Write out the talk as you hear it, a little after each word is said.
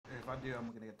I do, I'm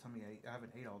gonna get a tummy ache. I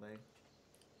haven't ate all day.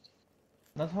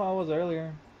 That's how I was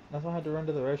earlier. That's why I had to run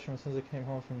to the restroom since I came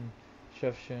home from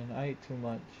Chef Shin. I ate too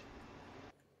much.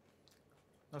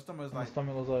 My stomach was And my like,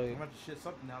 stomach was I'm like, about to shit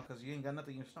something now because you ain't got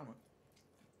nothing in your stomach.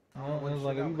 I don't know well, it what to was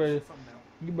like shit if out, but shit something out.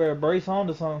 you better brace on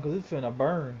to something because it's finna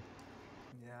burn.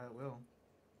 Yeah, it will.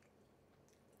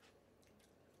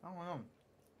 I don't know.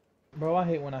 Bro, I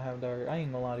hate when I have diarrhea. I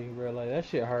ain't gonna lie to you, bro. Like, that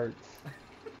shit hurts.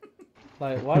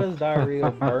 Like, why does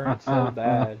diarrhea burn so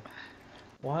bad?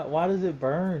 Why does it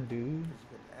burn, dude? Cause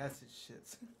you got acid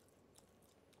shits.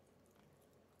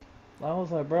 I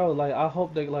was like, bro, like, I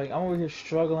hope they, like, I'm over here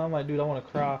struggling. I'm like, dude, I wanna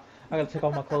cry. I gotta take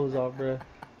all my clothes off, bro.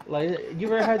 Like, you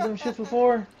ever had them shits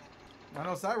before? I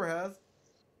know Cyber has.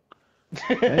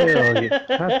 Hell yeah.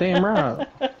 Goddamn right.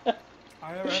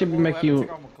 I never had Should it be where I make had to take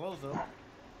you. off my clothes though.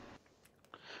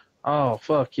 Oh,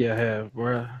 fuck yeah, I have,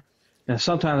 bruh. And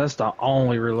sometimes that's the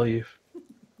only relief.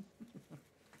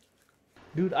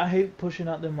 Dude, I hate pushing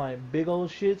out them, like, big old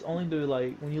shits. Only to,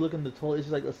 like, when you look in the toilet, it's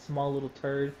just like a small little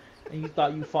turd. And you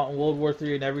thought you fought in World War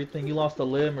III and everything. You lost a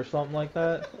limb or something like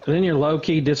that. But then you're low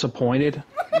key disappointed.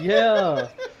 Yeah.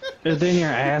 And then your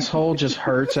asshole just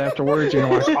hurts afterwards. You're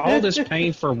like, all this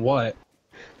pain for what?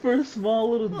 For a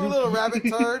small little A little rabbit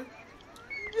dookie. turd.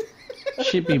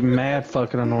 She'd be mad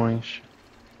fucking annoying.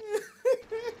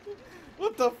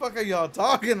 What the fuck are y'all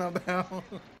talking about?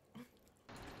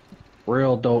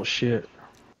 Real adult shit.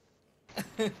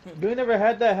 You never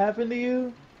had that happen to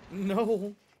you?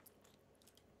 No.